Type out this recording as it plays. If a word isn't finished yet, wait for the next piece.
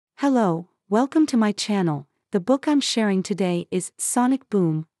Hello, welcome to my channel. The book I'm sharing today is Sonic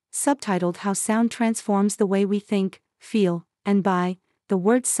Boom, subtitled How Sound Transforms the Way We Think, Feel, and Buy. The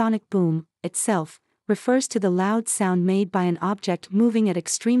word sonic boom itself refers to the loud sound made by an object moving at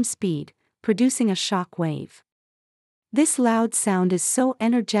extreme speed, producing a shock wave. This loud sound is so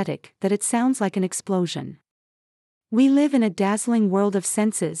energetic that it sounds like an explosion. We live in a dazzling world of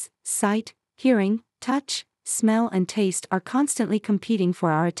senses. Sight, hearing, touch, smell and taste are constantly competing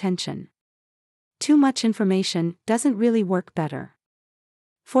for our attention. Too much information doesn't really work better.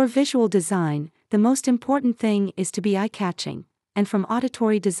 For visual design, the most important thing is to be eye-catching, and from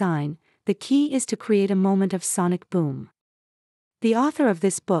auditory design, the key is to create a moment of sonic boom. The author of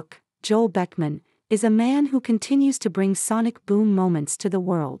this book, Joel Beckman, is a man who continues to bring sonic boom moments to the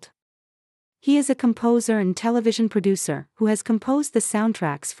world. He is a composer and television producer who has composed the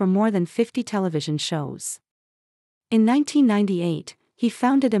soundtracks for more than 50 television shows. In 1998, he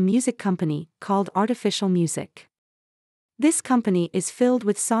founded a music company called Artificial Music. This company is filled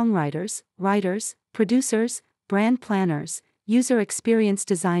with songwriters, writers, producers, brand planners, user experience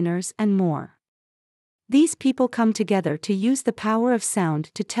designers, and more. These people come together to use the power of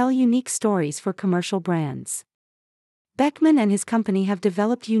sound to tell unique stories for commercial brands. Beckman and his company have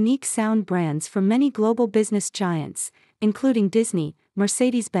developed unique sound brands for many global business giants, including Disney,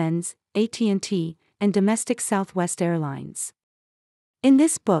 Mercedes-Benz, AT&T, and domestic Southwest Airlines. In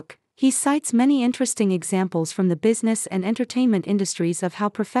this book, he cites many interesting examples from the business and entertainment industries of how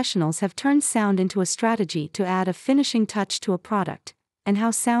professionals have turned sound into a strategy to add a finishing touch to a product, and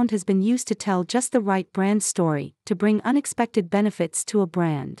how sound has been used to tell just the right brand story to bring unexpected benefits to a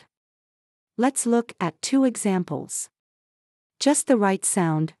brand. Let's look at two examples. Just the right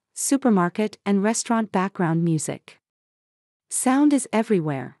sound, supermarket and restaurant background music. Sound is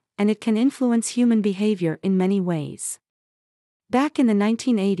everywhere, and it can influence human behavior in many ways. Back in the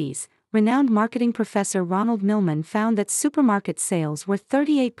 1980s, renowned marketing professor Ronald Millman found that supermarket sales were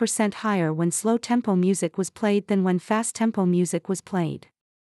 38% higher when slow-tempo music was played than when fast-tempo music was played.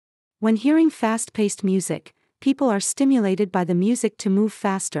 When hearing fast-paced music, people are stimulated by the music to move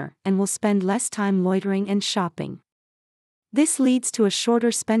faster and will spend less time loitering and shopping. This leads to a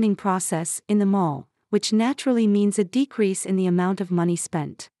shorter spending process in the mall, which naturally means a decrease in the amount of money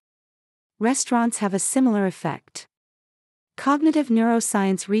spent. Restaurants have a similar effect. Cognitive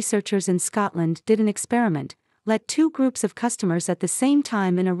neuroscience researchers in Scotland did an experiment, let two groups of customers at the same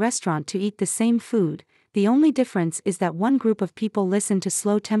time in a restaurant to eat the same food. The only difference is that one group of people listened to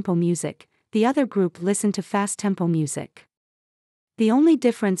slow-tempo music, the other group listened to fast-tempo music. The only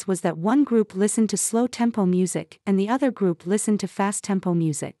difference was that one group listened to slow-tempo music and the other group listened to fast-tempo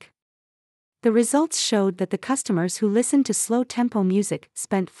music. The results showed that the customers who listened to slow-tempo music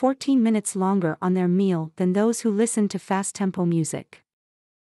spent 14 minutes longer on their meal than those who listened to fast-tempo music.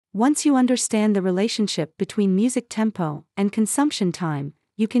 Once you understand the relationship between music tempo and consumption time,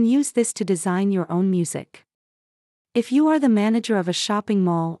 you can use this to design your own music. If you are the manager of a shopping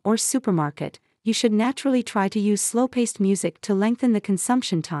mall or supermarket, you should naturally try to use slow-paced music to lengthen the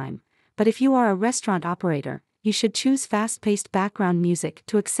consumption time, but if you are a restaurant operator, you should choose fast-paced background music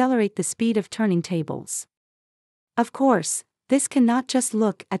to accelerate the speed of turning tables. Of course, this cannot just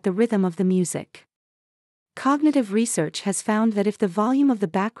look at the rhythm of the music. Cognitive research has found that if the volume of the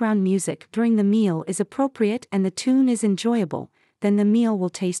background music during the meal is appropriate and the tune is enjoyable, then the meal will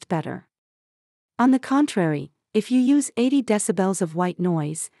taste better. On the contrary, if you use 80 decibels of white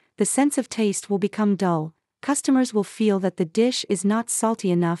noise, the sense of taste will become dull. Customers will feel that the dish is not salty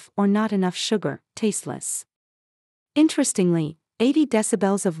enough or not enough sugar, tasteless. Interestingly, 80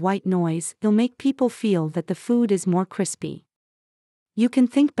 decibels of white noise will make people feel that the food is more crispy. You can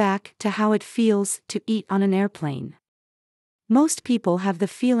think back to how it feels to eat on an airplane. Most people have the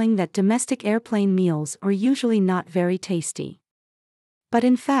feeling that domestic airplane meals are usually not very tasty. But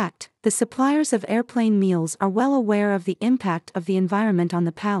in fact, the suppliers of airplane meals are well aware of the impact of the environment on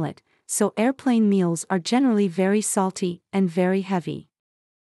the palate, so airplane meals are generally very salty and very heavy.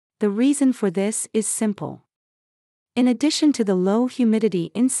 The reason for this is simple. In addition to the low humidity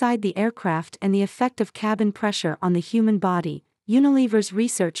inside the aircraft and the effect of cabin pressure on the human body, Unilever's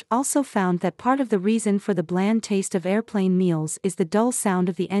research also found that part of the reason for the bland taste of airplane meals is the dull sound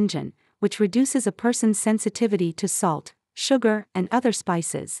of the engine, which reduces a person's sensitivity to salt, sugar, and other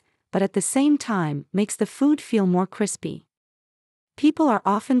spices, but at the same time makes the food feel more crispy. People are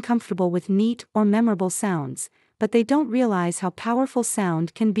often comfortable with neat or memorable sounds, but they don't realize how powerful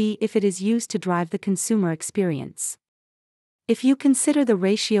sound can be if it is used to drive the consumer experience. If you consider the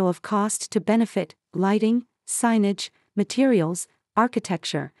ratio of cost to benefit, lighting, signage, materials,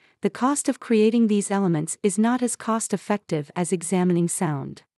 architecture, the cost of creating these elements is not as cost-effective as examining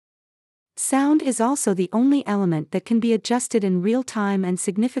sound. Sound is also the only element that can be adjusted in real time and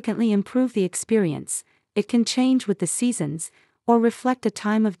significantly improve the experience. It can change with the seasons, or reflect a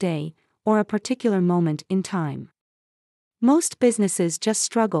time of day, or a particular moment in time. Most businesses just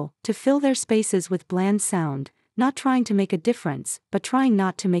struggle to fill their spaces with bland sound, not trying to make a difference, but trying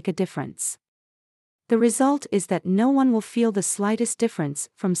not to make a difference. The result is that no one will feel the slightest difference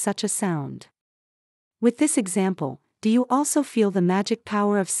from such a sound. With this example, do you also feel the magic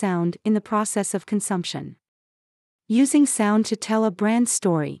power of sound in the process of consumption? Using sound to tell a brand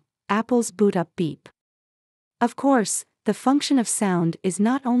story, Apple's boot up beep. Of course, the function of sound is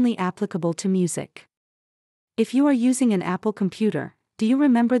not only applicable to music. If you are using an Apple computer, do you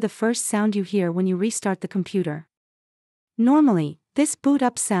remember the first sound you hear when you restart the computer? Normally, this boot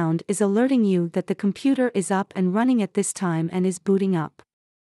up sound is alerting you that the computer is up and running at this time and is booting up.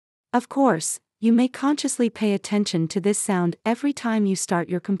 Of course, you may consciously pay attention to this sound every time you start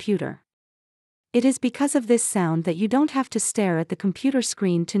your computer. It is because of this sound that you don't have to stare at the computer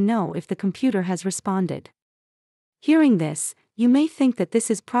screen to know if the computer has responded. Hearing this, you may think that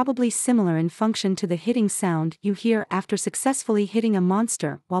this is probably similar in function to the hitting sound you hear after successfully hitting a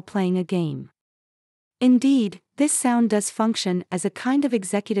monster while playing a game. Indeed, this sound does function as a kind of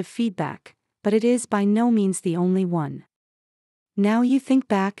executive feedback, but it is by no means the only one. Now you think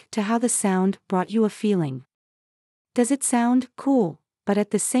back to how the sound brought you a feeling. Does it sound cool, but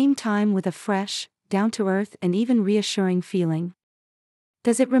at the same time with a fresh, down-to-earth and even reassuring feeling?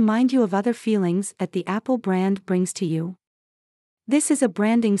 Does it remind you of other feelings that the Apple brand brings to you? This is a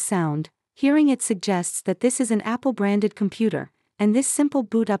branding sound. Hearing it suggests that this is an Apple-branded computer, and this simple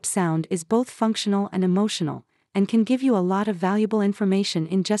boot-up sound is both functional and emotional, and can give you a lot of valuable information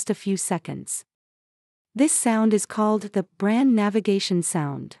in just a few seconds. This sound is called the brand navigation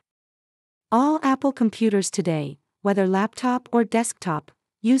sound. All Apple computers today, whether laptop or desktop,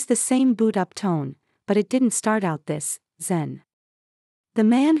 use the same boot-up tone, but it didn't start out this zen. The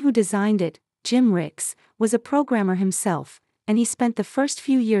man who designed it, Jim Ricks, was a programmer himself, and he spent the first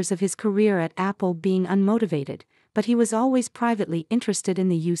few years of his career at Apple being unmotivated, but he was always privately interested in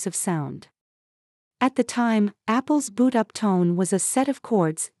the use of sound. At the time, Apple's boot-up tone was a set of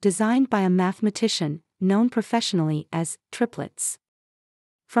chords designed by a mathematician, known professionally as triplets.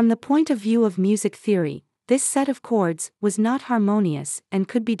 From the point of view of music theory, this set of chords was not harmonious and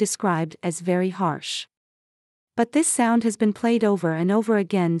could be described as very harsh. But this sound has been played over and over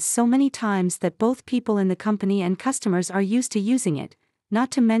again so many times that both people in the company and customers are used to using it,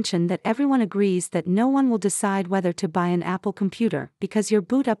 not to mention that everyone agrees that no one will decide whether to buy an Apple computer because your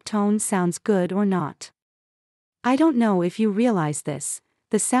boot-up tone sounds good or not. I don't know if you realize this,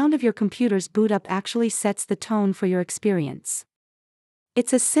 the sound of your computer's boot-up actually sets the tone for your experience.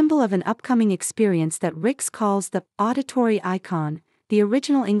 It's a symbol of an upcoming experience that Ricks calls the auditory icon. The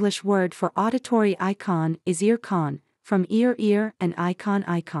original English word for auditory icon is ear-con, from ear and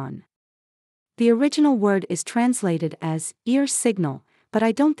icon. The original word is translated as ear signal, but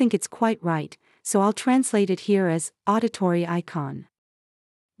I don't think it's quite right, so I'll translate it here as auditory icon.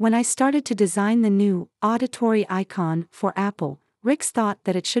 When I started to design the new auditory icon for Apple, Ricks thought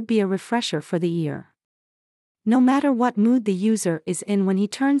that it should be a refresher for the ear. No matter what mood the user is in when he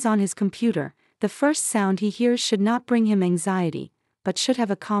turns on his computer, the first sound he hears should not bring him anxiety, but should have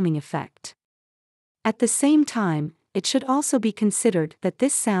a calming effect. At the same time, it should also be considered that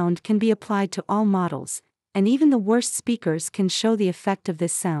this sound can be applied to all models, and even the worst speakers can show the effect of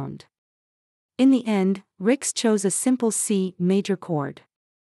this sound. In the end, Ricks chose a simple C major chord.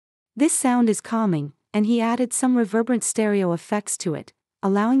 This sound is calming, and he added some reverberant stereo effects to it,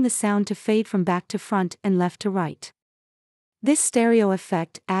 allowing the sound to fade from back to front and left to right. This stereo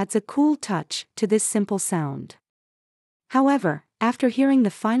effect adds a cool touch to this simple sound. However, after hearing the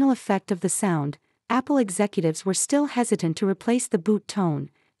final effect of the sound, Apple executives were still hesitant to replace the boot tone,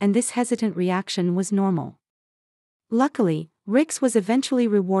 and this hesitant reaction was normal. Luckily, Ricks was eventually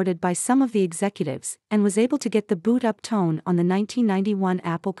rewarded by some of the executives and was able to get the boot-up tone on the 1991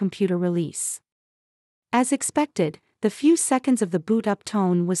 Apple computer release. As expected, the few seconds of the boot-up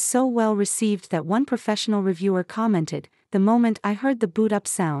tone was so well received that one professional reviewer commented, "The moment I heard the boot-up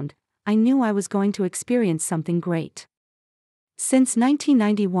sound, I knew I was going to experience something great." Since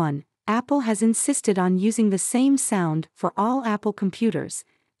 1991, Apple has insisted on using the same sound for all Apple computers,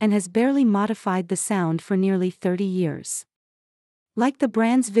 and has barely modified the sound for nearly 30 years. Like the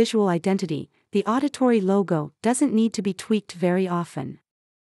brand's visual identity, the auditory logo doesn't need to be tweaked very often.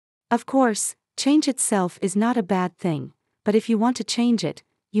 Of course, change itself is not a bad thing, but if you want to change it,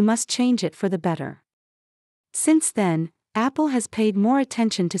 you must change it for the better. Since then, Apple has paid more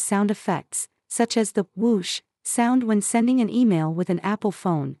attention to sound effects, such as the whoosh sound when sending an email with an Apple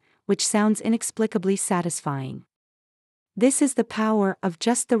phone, which sounds inexplicably satisfying. This is the power of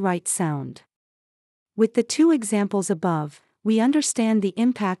just the right sound. With the two examples above, we understand the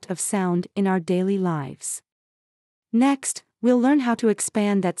impact of sound in our daily lives. Next, we'll learn how to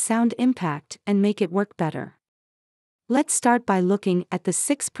expand that sound impact and make it work better. Let's start by looking at the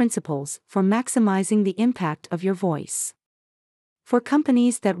 6 principles for maximizing the impact of your voice. For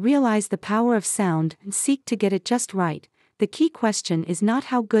companies that realize the power of sound and seek to get it just right, the key question is not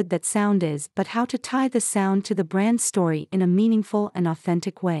how good that sound is but how to tie the sound to the brand story in a meaningful and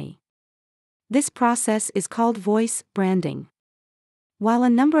authentic way. This process is called voice branding. While a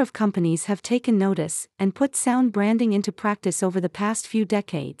number of companies have taken notice and put sound branding into practice over the past few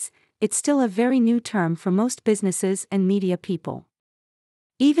decades, it's still a very new term for most businesses and media people.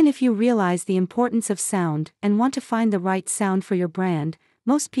 Even if you realize the importance of sound and want to find the right sound for your brand,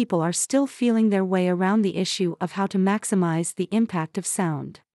 most people are still feeling their way around the issue of how to maximize the impact of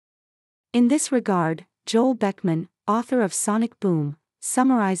sound. In this regard, Joel Beckman, author of Sonic Boom,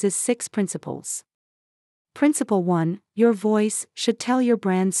 summarizes 6 principles. Principle 1: Your voice should tell your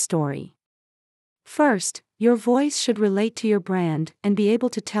brand's story. First, your voice should relate to your brand and be able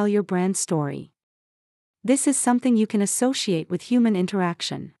to tell your brand story. This is something you can associate with human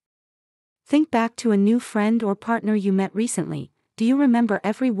interaction. Think back to a new friend or partner you met recently. Do you remember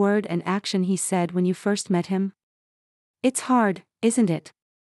every word and action he said when you first met him? It's hard, isn't it?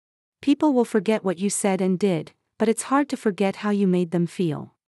 People will forget what you said and did, but it's hard to forget how you made them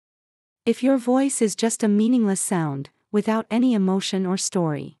feel. If your voice is just a meaningless sound, without any emotion or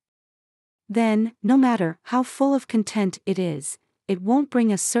story, then, no matter how full of content it is, it won't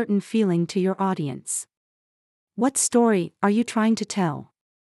bring a certain feeling to your audience. What story are you trying to tell?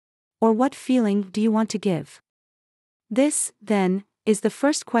 Or what feeling do you want to give? This, then, is the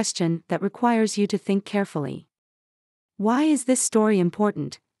first question that requires you to think carefully. Why is this story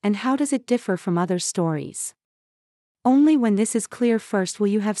important, and how does it differ from other stories? Only when this is clear first will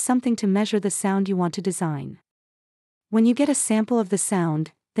you have something to measure the sound you want to design. When you get a sample of the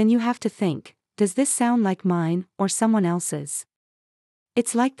sound, then you have to think, does this sound like mine or someone else's?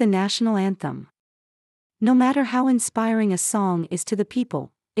 It's like the national anthem. No matter how inspiring a song is to the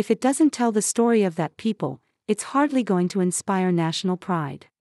people, if it doesn't tell the story of that people, it's hardly going to inspire national pride.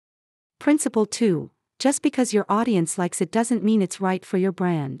 Principle 2: Just because your audience likes it doesn't mean it's right for your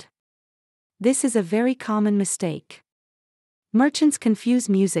brand. This is a very common mistake. Merchants confuse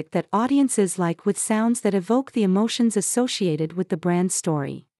music that audiences like with sounds that evoke the emotions associated with the brand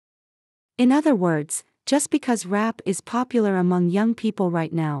story. In other words, just because rap is popular among young people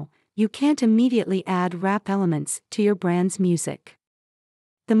right now, you can't immediately add rap elements to your brand's music.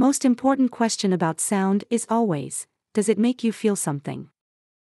 The most important question about sound is always, does it make you feel something?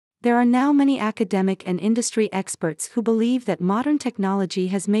 There are now many academic and industry experts who believe that modern technology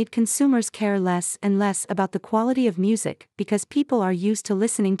has made consumers care less and less about the quality of music because people are used to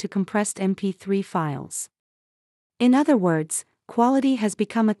listening to compressed MP3 files. In other words, quality has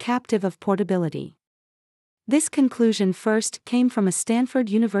become a captive of portability. This conclusion first came from a Stanford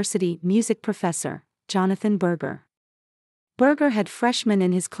University music professor, Jonathan Berger. Berger had freshmen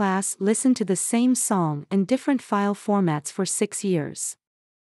in his class listen to the same song in different file formats for 6 years.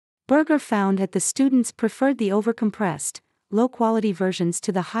 Berger found that the students preferred the overcompressed, low-quality versions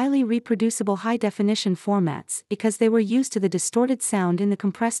to the highly reproducible high-definition formats because they were used to the distorted sound in the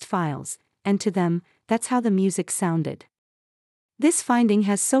compressed files, and to them, that's how the music sounded. This finding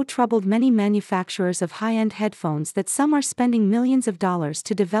has so troubled many manufacturers of high-end headphones that some are spending millions of dollars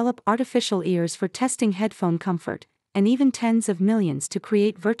to develop artificial ears for testing headphone comfort, and even tens of millions to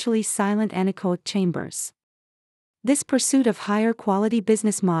create virtually silent anechoic chambers. This pursuit of higher quality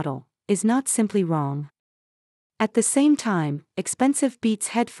business model is not simply wrong. At the same time, expensive Beats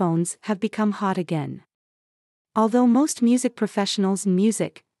headphones have become hot again. Although most music professionals and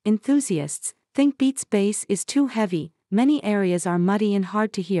music enthusiasts think Beats bass is too heavy, many areas are muddy and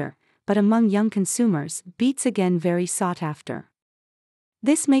hard to hear, but among young consumers, Beats again very sought after.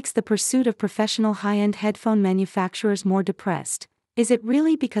 This makes the pursuit of professional high-end headphone manufacturers more depressed. Is it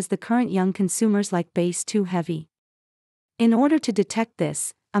really because the current young consumers like bass too heavy? In order to detect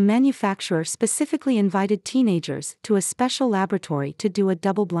this, a manufacturer specifically invited teenagers to a special laboratory to do a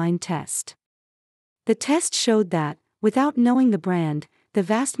double-blind test. The test showed that, without knowing the brand, the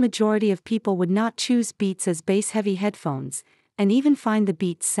vast majority of people would not choose Beats as bass-heavy headphones, and even find the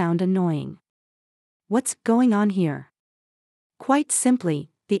Beats sound annoying. What's going on here? Quite simply,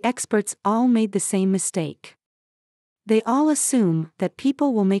 the experts all made the same mistake. They all assume that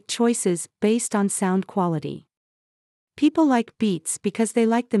people will make choices based on sound quality. People like Beats because they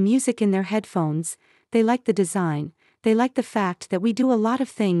like the music in their headphones, they like the design, they like the fact that we do a lot of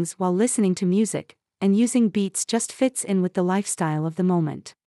things while listening to music, and using beats just fits in with the lifestyle of the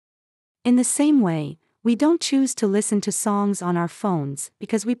moment. In the same way, we don't choose to listen to songs on our phones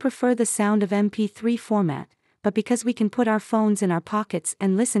because we prefer the sound of MP3 format, but because we can put our phones in our pockets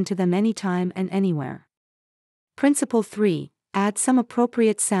and listen to them anytime and anywhere. Principle 3. Add some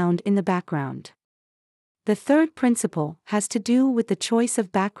appropriate sound in the background. The third principle has to do with the choice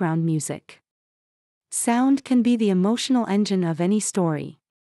of background music. Sound can be the emotional engine of any story.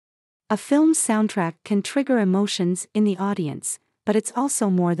 A film's soundtrack can trigger emotions in the audience, but it's also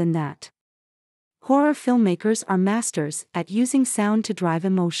more than that. Horror filmmakers are masters at using sound to drive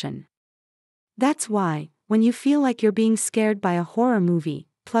emotion. That's why, when you feel like you're being scared by a horror movie,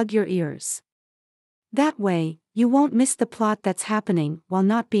 plug your ears. That way, you won't miss the plot that's happening while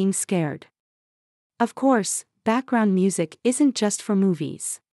not being scared. Of course, background music isn't just for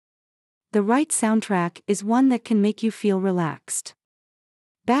movies. The right soundtrack is one that can make you feel relaxed.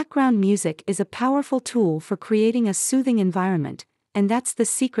 Background music is a powerful tool for creating a soothing environment, and that's the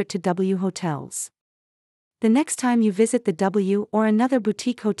secret to W hotels. The next time you visit the W or another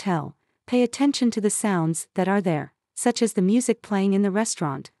boutique hotel, pay attention to the sounds that are there, such as the music playing in the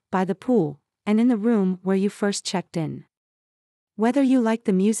restaurant, by the pool, and in the room where you first checked in. Whether you like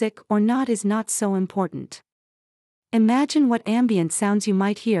the music or not is not so important. Imagine what ambient sounds you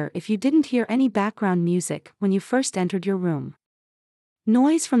might hear if you didn't hear any background music when you first entered your room.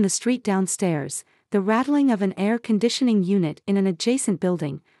 Noise from the street downstairs, the rattling of an air conditioning unit in an adjacent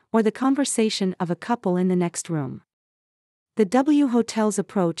building, or the conversation of a couple in the next room. The W Hotel's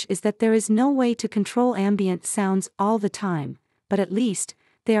approach is that there is no way to control ambient sounds all the time, but at least,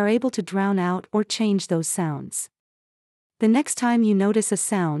 they are able to drown out or change those sounds. The next time you notice a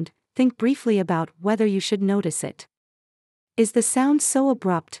sound, think briefly about whether you should notice it. Is the sound so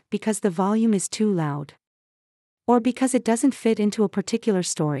abrupt because the volume is too loud? Or because it doesn't fit into a particular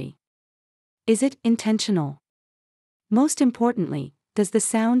story? Is it intentional? Most importantly, does the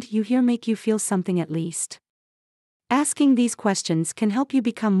sound you hear make you feel something at least? Asking these questions can help you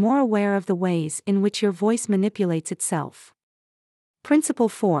become more aware of the ways in which your voice manipulates itself. Principle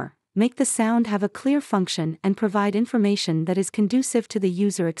 4. Make the sound have a clear function and provide information that is conducive to the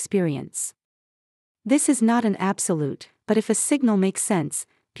user experience. This is not an absolute, but if a signal makes sense,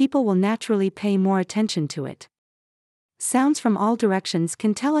 people will naturally pay more attention to it. Sounds from all directions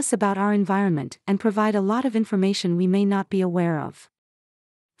can tell us about our environment and provide a lot of information we may not be aware of.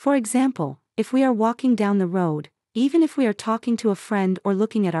 For example, if we are walking down the road, even if we are talking to a friend or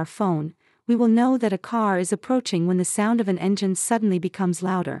looking at our phone, we will know that a car is approaching when the sound of an engine suddenly becomes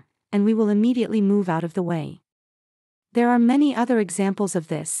louder, and we will immediately move out of the way. There are many other examples of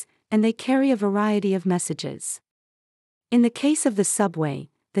this, and they carry a variety of messages. In the case of the subway,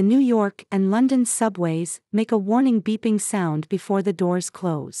 the New York and London subways make a warning beeping sound before the doors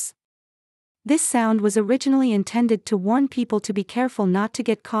close. This sound was originally intended to warn people to be careful not to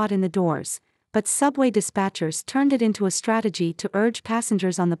get caught in the doors, but subway dispatchers turned it into a strategy to urge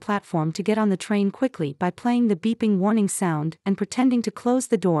passengers on the platform to get on the train quickly by playing the beeping warning sound and pretending to close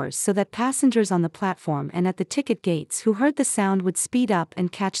the doors so that passengers on the platform and at the ticket gates who heard the sound would speed up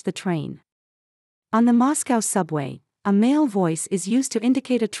and catch the train. On the Moscow subway, a male voice is used to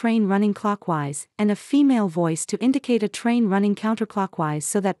indicate a train running clockwise and a female voice to indicate a train running counterclockwise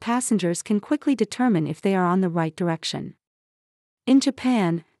so that passengers can quickly determine if they are on the right direction. In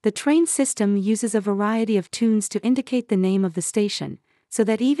Japan, the train system uses a variety of tunes to indicate the name of the station, so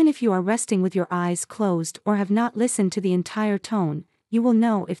that even if you are resting with your eyes closed or have not listened to the entire tone, you will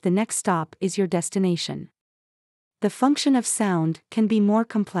know if the next stop is your destination. The function of sound can be more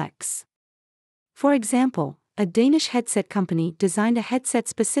complex. For example, a Danish headset company designed a headset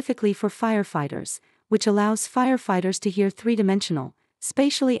specifically for firefighters, which allows firefighters to hear three-dimensional,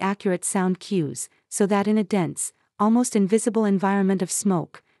 spatially accurate sound cues, so that in a dense, almost invisible environment of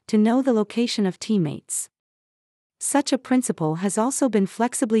smoke, to know the location of teammates. Such a principle has also been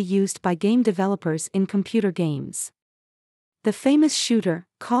flexibly used by game developers in computer games. The famous shooter,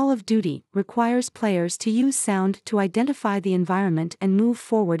 Call of Duty, requires players to use sound to identify the environment and move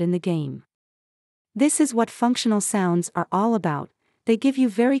forward in the game. This is what functional sounds are all about. They give you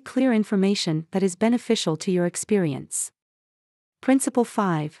very clear information that is beneficial to your experience. Principle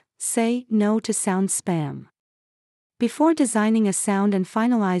 5. Say no to sound spam. Before designing a sound and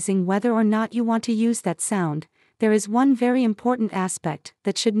finalizing whether or not you want to use that sound, there is one very important aspect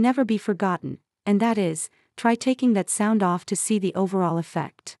that should never be forgotten, and that is, try taking that sound off to see the overall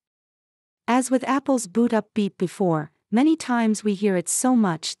effect. As with Apple's boot up beep before, many times we hear it so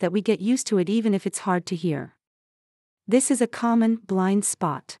much that we get used to it even if it's hard to hear. This is a common blind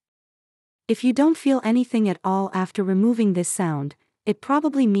spot. If you don't feel anything at all after removing this sound, it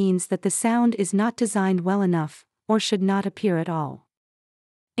probably means that the sound is not designed well enough, or should not appear at all.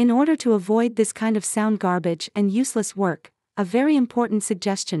 In order to avoid this kind of sound garbage and useless work, a very important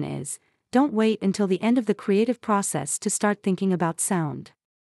suggestion is, don't wait until the end of the creative process to start thinking about sound.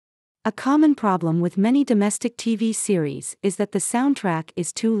 A common problem with many domestic TV series is that the soundtrack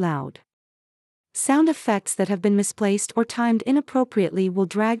is too loud. Sound effects that have been misplaced or timed inappropriately will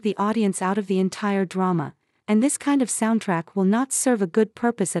drag the audience out of the entire drama, and this kind of soundtrack will not serve a good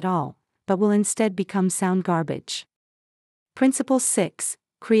purpose at all, but will instead become sound garbage. Principle 6.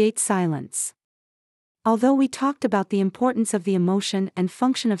 Create silence. Although we talked about the importance of the emotion and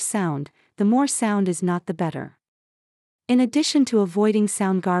function of sound, the more sound is not the better. In addition to avoiding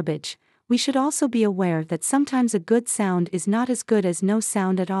sound garbage, we should also be aware that sometimes a good sound is not as good as no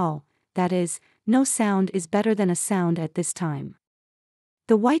sound at all, that is, no sound is better than a sound at this time.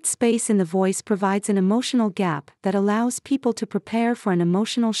 The white space in the voice provides an emotional gap that allows people to prepare for an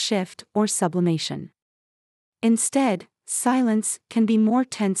emotional shift or sublimation. Instead, silence can be more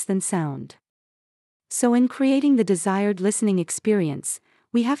tense than sound. So in creating the desired listening experience,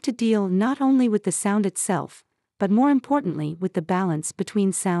 we have to deal not only with the sound itself, but more importantly with the balance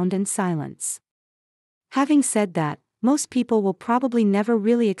between sound and silence. Having said that, most people will probably never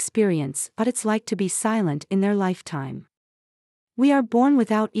really experience what it's like to be silent in their lifetime. We are born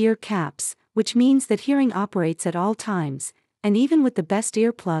without ear caps, which means that hearing operates at all times, and even with the best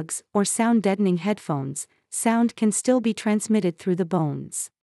earplugs or sound-deadening headphones, sound can still be transmitted through the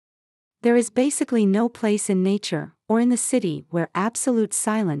bones. There is basically no place in nature or in the city where absolute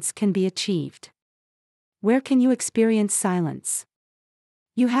silence can be achieved. Where can you experience silence?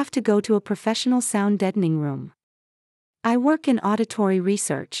 You have to go to a professional sound deadening room. I work in auditory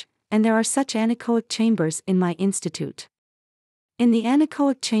research, and there are such anechoic chambers in my institute. In the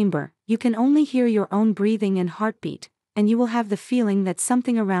anechoic chamber, you can only hear your own breathing and heartbeat, and you will have the feeling that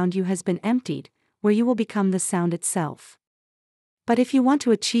something around you has been emptied, where you will become the sound itself. But if you want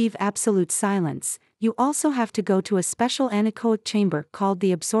to achieve absolute silence, you also have to go to a special anechoic chamber called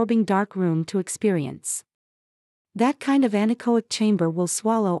the absorbing dark room to experience. That kind of anechoic chamber will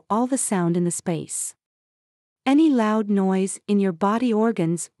swallow all the sound in the space. Any loud noise in your body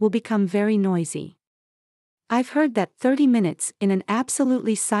organs will become very noisy. I've heard that 30 minutes in an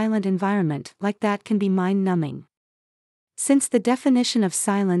absolutely silent environment like that can be mind-numbing. Since the definition of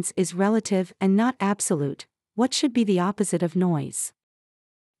silence is relative and not absolute, what should be the opposite of noise?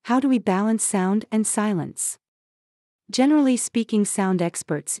 How do we balance sound and silence? Generally speaking, sound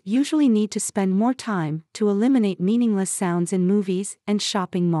experts usually need to spend more time to eliminate meaningless sounds in movies and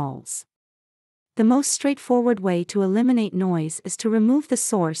shopping malls. The most straightforward way to eliminate noise is to remove the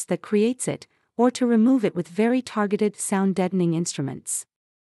source that creates it, or to remove it with very targeted sound deadening instruments.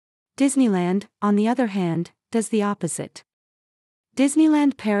 Disneyland, on the other hand, does the opposite.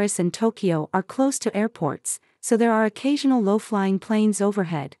 Disneyland Paris and Tokyo are close to airports, so there are occasional low-flying planes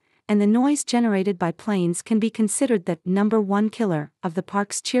overhead, and the noise generated by planes can be considered the number one killer of the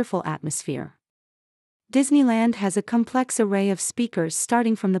park's cheerful atmosphere. Disneyland has a complex array of speakers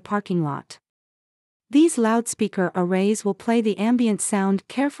starting from the parking lot. These loudspeaker arrays will play the ambient sound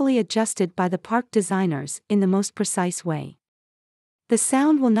carefully adjusted by the park designers in the most precise way. The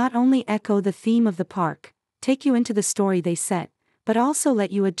sound will not only echo the theme of the park, take you into the story they set, but also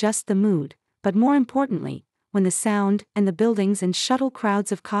let you adjust the mood, but more importantly, when the sound and the buildings and shuttle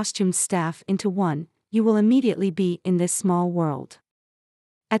crowds of costumed staff into one, you will immediately be in this small world.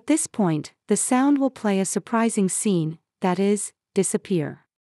 At this point, the sound will play a surprising scene, that is, disappear.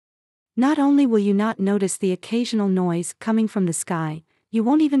 Not only will you not notice the occasional noise coming from the sky, you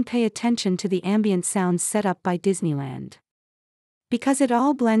won't even pay attention to the ambient sounds set up by Disneyland. Because it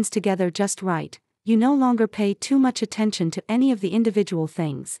all blends together just right, you no longer pay too much attention to any of the individual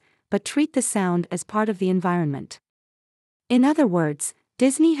things, but treat the sound as part of the environment. In other words,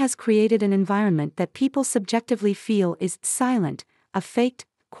 Disney has created an environment that people subjectively feel is silent, a faked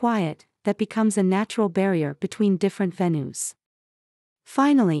quiet that becomes a natural barrier between different venues.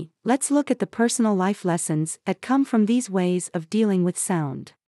 Finally, let's look at the personal life lessons that come from these ways of dealing with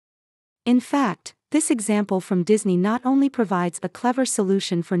sound. In fact, this example from Disney not only provides a clever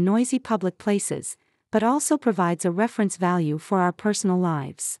solution for noisy public places, but also provides a reference value for our personal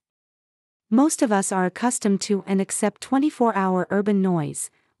lives. Most of us are accustomed to and accept 24-hour urban noise,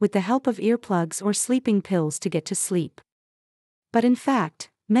 with the help of earplugs or sleeping pills to get to sleep. But in fact,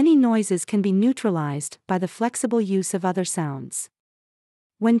 many noises can be neutralized by the flexible use of other sounds.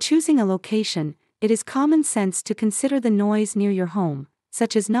 When choosing a location, it is common sense to consider the noise near your home,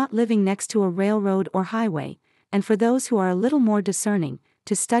 such as not living next to a railroad or highway, and for those who are a little more discerning,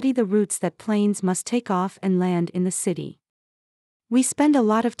 to study the routes that planes must take off and land in the city. We spend a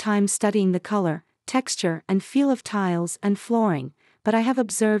lot of time studying the color, texture, and feel of tiles and flooring, but I have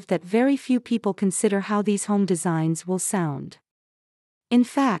observed that very few people consider how these home designs will sound. In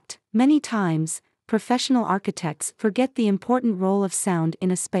fact, many times, professional architects forget the important role of sound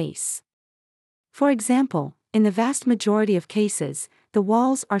in a space. For example, in the vast majority of cases, the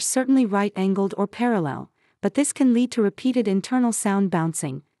walls are certainly right-angled or parallel, but this can lead to repeated internal sound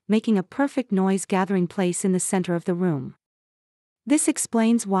bouncing, making a perfect noise-gathering place in the center of the room. This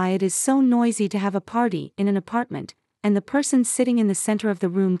explains why it is so noisy to have a party in an apartment, and the person sitting in the center of the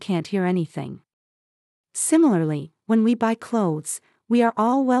room can't hear anything. Similarly, when we buy clothes, we are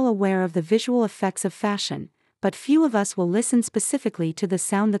all well aware of the visual effects of fashion, but few of us will listen specifically to the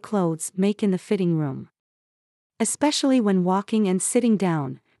sound the clothes make in the fitting room. Especially when walking and sitting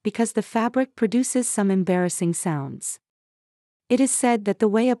down, because the fabric produces some embarrassing sounds. It is said that the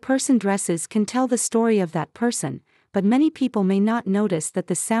way a person dresses can tell the story of that person, but many people may not notice that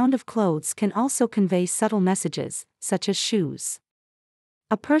the sound of clothes can also convey subtle messages, such as shoes.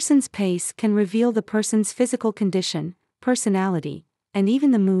 A person's pace can reveal the person's physical condition, personality, and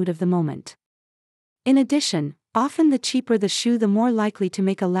even the mood of the moment. In addition, often the cheaper the shoe, the more likely to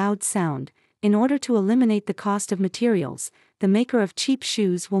make a loud sound. In order to eliminate the cost of materials, the maker of cheap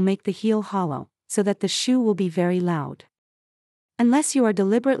shoes will make the heel hollow, so that the shoe will be very loud. Unless you are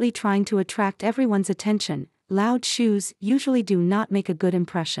deliberately trying to attract everyone's attention, loud shoes usually do not make a good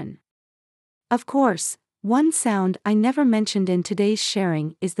impression. Of course, one sound I never mentioned in today's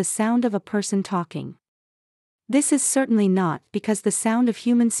sharing is the sound of a person talking. This is certainly not because the sound of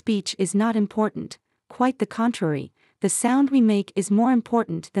human speech is not important, quite the contrary. The sound we make is more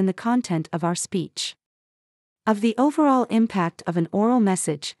important than the content of our speech. Of the overall impact of an oral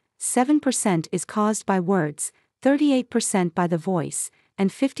message, 7% is caused by words, 38% by the voice, and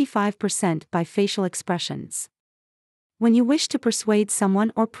 55% by facial expressions. When you wish to persuade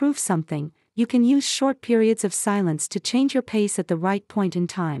someone or prove something, you can use short periods of silence to change your pace at the right point in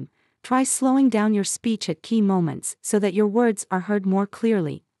time. Try slowing down your speech at key moments so that your words are heard more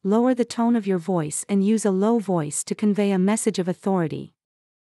clearly. Lower the tone of your voice and use a low voice to convey a message of authority.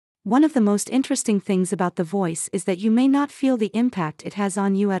 One of the most interesting things about the voice is that you may not feel the impact it has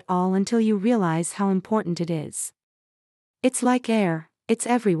on you at all until you realize how important it is. It's like air, it's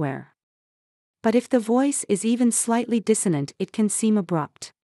everywhere. But if the voice is even slightly dissonant, it can seem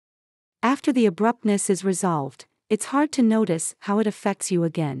abrupt. After the abruptness is resolved, it's hard to notice how it affects you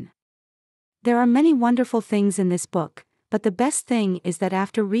again. There are many wonderful things in this book, but the best thing is that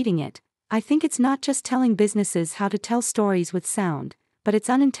after reading it, I think it's not just telling businesses how to tell stories with sound, but it's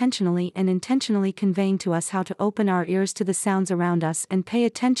unintentionally and intentionally conveying to us how to open our ears to the sounds around us and pay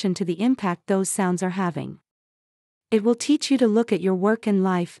attention to the impact those sounds are having. It will teach you to look at your work and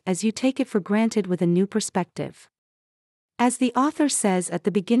life as you take it for granted with a new perspective. As the author says at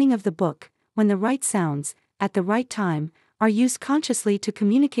the beginning of the book, when the right sounds, at the right time, are used consciously to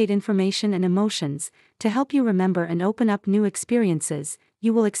communicate information and emotions, to help you remember and open up new experiences,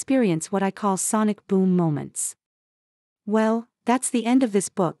 you will experience what I call sonic boom moments. Well, that's the end of this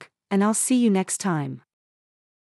book, and I'll see you next time.